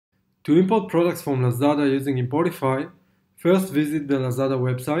To import products from Lazada using Importify, first visit the Lazada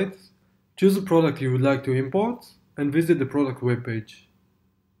website, choose the product you would like to import, and visit the product webpage.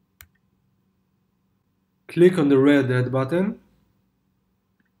 Click on the red Add button.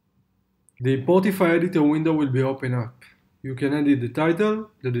 The Importify editor window will be open up. You can edit the title,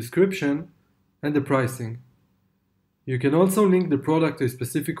 the description, and the pricing. You can also link the product to a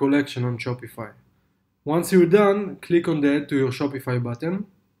specific collection on Shopify. Once you're done, click on the Add to your Shopify button.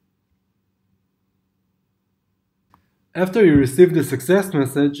 After you receive the success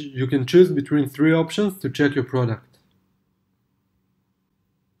message, you can choose between 3 options to check your product.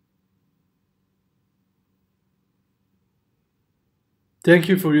 Thank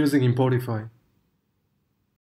you for using Importify.